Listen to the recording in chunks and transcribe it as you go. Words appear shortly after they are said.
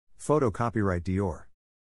Photo copyright Dior.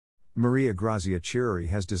 Maria Grazia Chiuri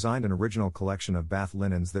has designed an original collection of bath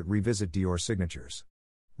linens that revisit Dior signatures.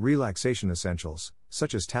 Relaxation essentials,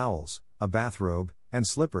 such as towels, a bathrobe, and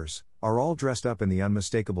slippers, are all dressed up in the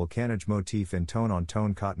unmistakable canage motif in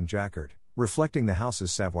tone-on-tone cotton jacquard, reflecting the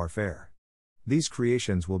house's savoir-faire. These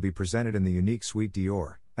creations will be presented in the unique Suite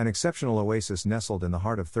Dior, an exceptional oasis nestled in the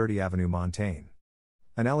heart of 30 Avenue Montaigne.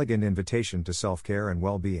 An elegant invitation to self-care and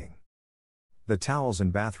well-being. The towels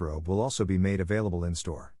and bathrobe will also be made available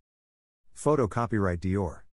in-store. Photo copyright Dior.